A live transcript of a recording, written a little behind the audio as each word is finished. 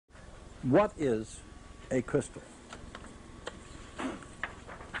What is a crystal?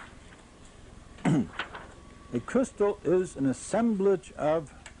 A crystal is an assemblage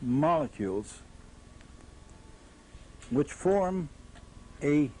of molecules which form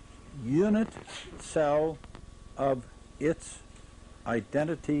a unit cell of its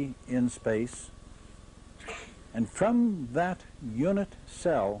identity in space, and from that unit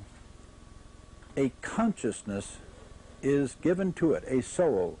cell a consciousness is given to it, a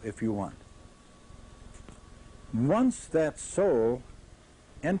soul if you want. Once that soul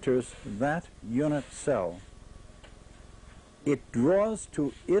enters that unit cell, it draws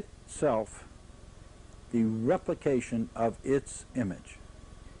to itself the replication of its image.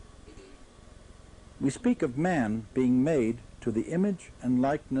 We speak of man being made to the image and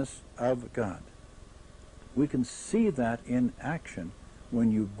likeness of God. We can see that in action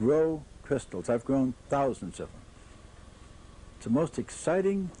when you grow crystals. I've grown thousands of them. It's the most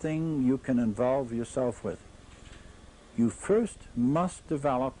exciting thing you can involve yourself with. You first must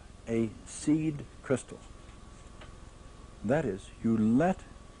develop a seed crystal. That is, you let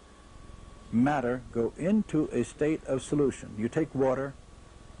matter go into a state of solution. You take water,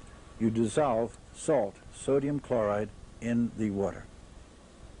 you dissolve salt, sodium chloride, in the water.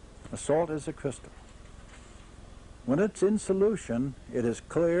 A salt is a crystal. When it's in solution, it is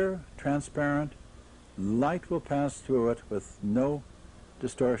clear, transparent. Light will pass through it with no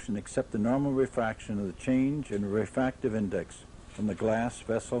distortion except the normal refraction of the change in refractive index from the glass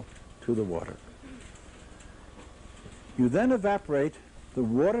vessel to the water. You then evaporate the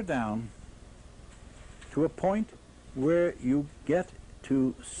water down to a point where you get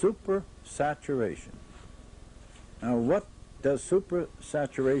to supersaturation. Now, what does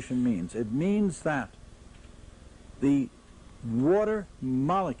supersaturation mean? It means that the water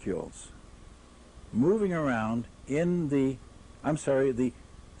molecules moving around in the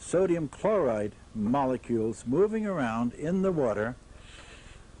sodium chloride molecules moving around in the water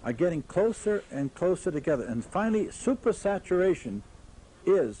are getting closer and closer together. And finally, supersaturation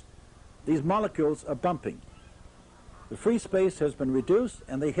is these molecules are bumping. The free space has been reduced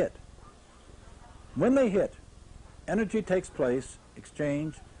and they hit. When they hit, energy takes place,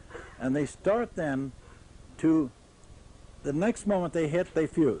 exchange, and they start then to, the next moment they hit, they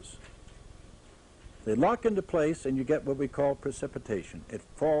fuse. They lock into place and you get what we call precipitation. It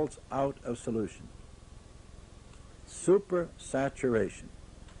falls out of solution. Supersaturation.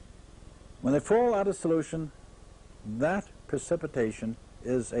 When they fall out of solution, that precipitation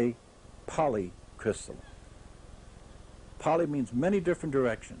is a polycrystal. Poly means many different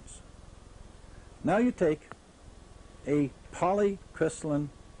directions. Now you take a polycrystalline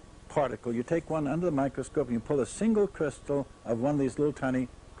particle, you take one under the microscope and you pull a single crystal of one of these little tiny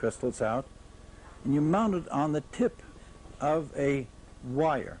crystals out, and you mount it on the tip of a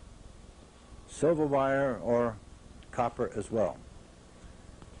wire, silver wire or copper as well.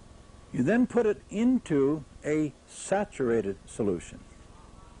 You then put it into a saturated solution.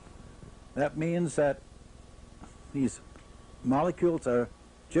 That means that these molecules are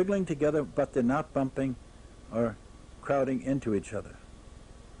jiggling together, but they're not bumping or crowding into each other.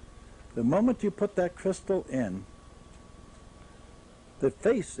 The moment you put that crystal in,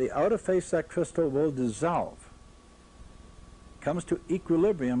 the outer face of that crystal will dissolve, comes to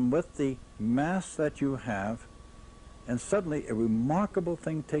equilibrium with the mass that you have, and suddenly a remarkable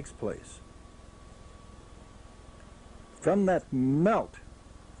thing takes place. From that melt,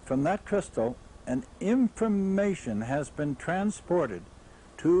 from that crystal, an information has been transported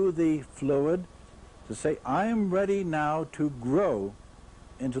to the fluid to say, I am ready now to grow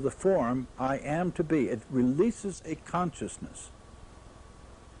into the form I am to be. It releases a consciousness.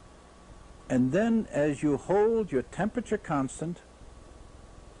 And then as you hold your temperature constant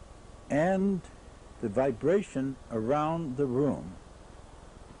and the vibration around the room,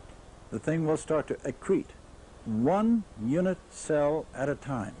 the thing will start to accrete, one unit cell at a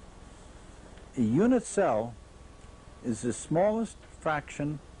time. A unit cell is the smallest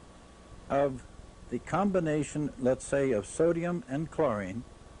fraction of the combination, let's say, of sodium and chlorine,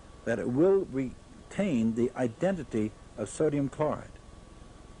 that it will retain the identity of sodium chloride.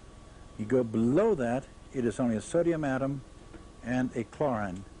 You go below that, it is only a sodium atom and a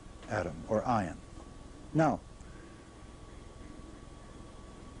chlorine atom, or ion. Now,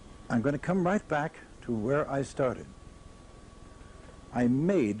 I'm going to come right back to where I started. I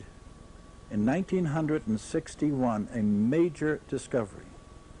made, in 1961, a major discovery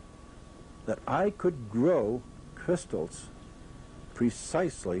that I could grow crystals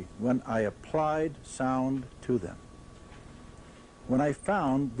precisely when I applied sound to them. When I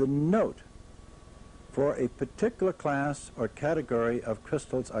found the note for a particular class or category of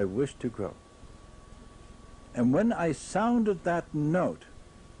crystals I wish to grow. And when I sounded that note,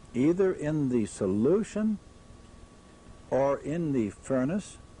 either in the solution or in the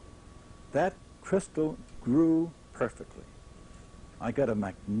furnace, that crystal grew perfectly. I got a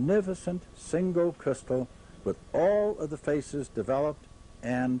magnificent single crystal with all of the faces developed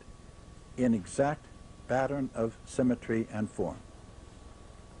and in exact pattern of symmetry and form.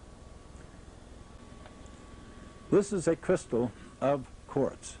 This is a crystal of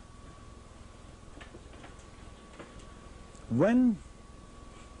quartz. When,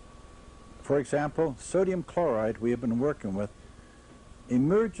 for example, sodium chloride we have been working with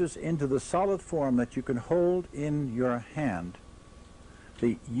emerges into the solid form that you can hold in your hand,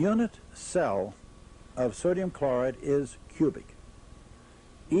 the unit cell of sodium chloride is cubic.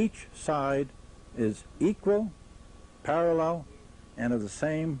 Each side is equal, parallel, and of the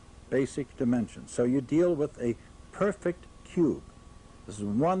same basic dimensions. So you deal with a perfect cube. This is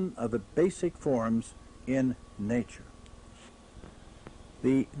one of the basic forms in nature.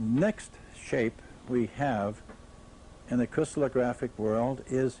 The next shape we have in the crystallographic world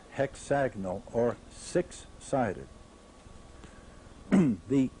is hexagonal or six-sided.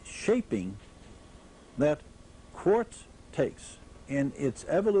 The shaping that quartz takes in its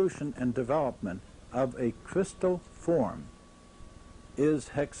evolution and development of a crystal form is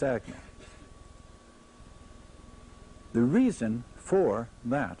hexagonal. The reason for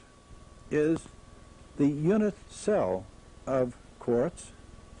that is the unit cell of quartz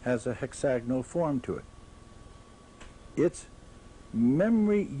has a hexagonal form to it. Its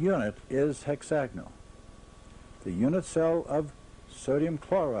memory unit is hexagonal. The unit cell of sodium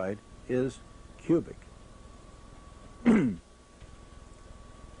chloride is cubic.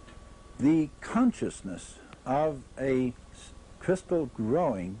 The consciousness of a crystal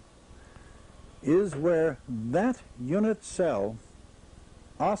growing is where that unit cell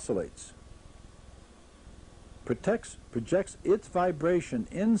oscillates, projects its vibration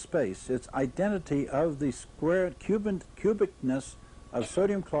in space, its identity of the square cubicness of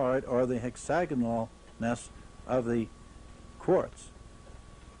sodium chloride or the hexagonalness of the quartz.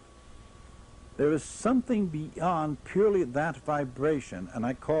 There is something beyond purely that vibration, and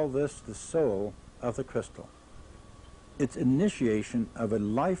I call this the soul of the crystal. It's initiation of a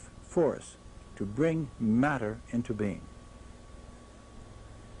life force to bring matter into being.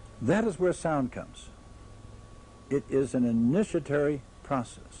 That is where sound comes. It is an initiatory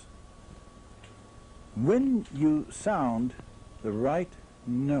process. When you sound the right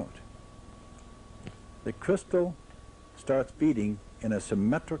note, the crystal starts beating in a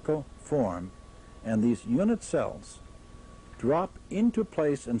symmetrical form, and these unit cells drop into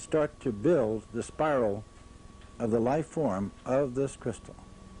place and start to build the spiral of the life form of this crystal.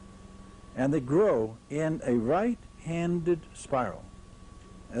 And they grow in a right-handed spiral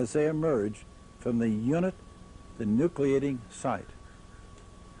as they emerge from the unit, the nucleating site.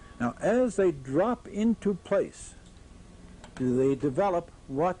 Now, as they drop into place, they develop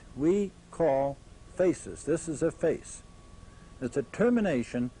what we call faces. This is a face. It's a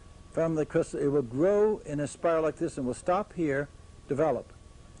termination from the crystal. It will grow in a spiral like this and will stop here, develop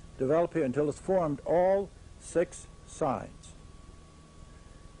here until it's formed all six sides.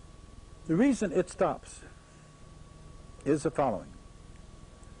 The reason it stops is the following.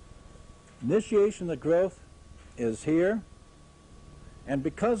 Initiation of growth is here, and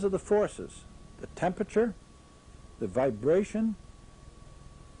because of the forces, the temperature, the vibration,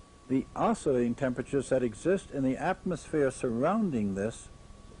 the oscillating temperatures that exist in the atmosphere surrounding this,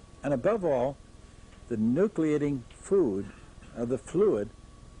 and above all, the nucleating food of the fluid,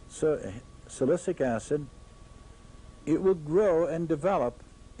 silicic acid, it will grow and develop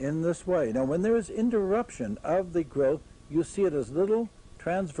in this way. Now, when there is interruption of the growth, you see it as little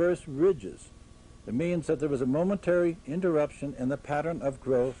transverse ridges. It means that there was a momentary interruption in the pattern of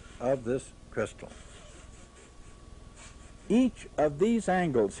growth of this crystal. Each of these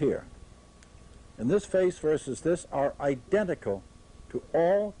angles here, in this face versus this, are identical to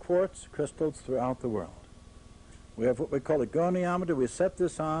all quartz crystals throughout the world. We have what we call a goniometer. We set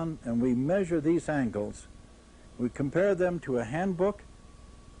this on and we measure these angles. We compare them to a handbook.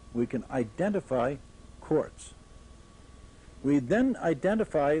 We can identify quartz. We then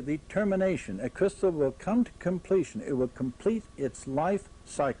identify the termination. A crystal will come to completion. It will complete its life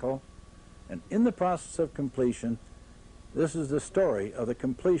cycle, and in the process of completion, this is the story of the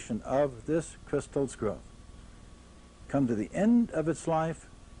completion of this crystal's growth. Come to the end of its life,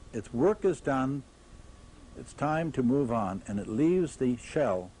 its work is done, it's time to move on, and it leaves the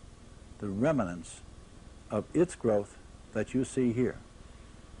shell, the remnants of its growth that you see here.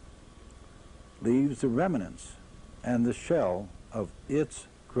 leaves the remnants and the shell of its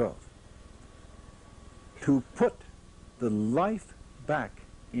growth. To put the life back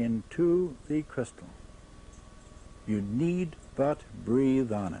into the crystal, you need but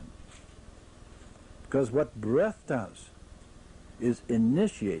breathe on it. Because what breath does is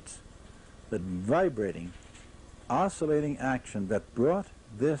initiates that vibrating, oscillating action that brought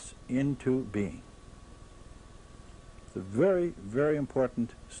this into being. It's a very, very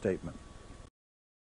important statement.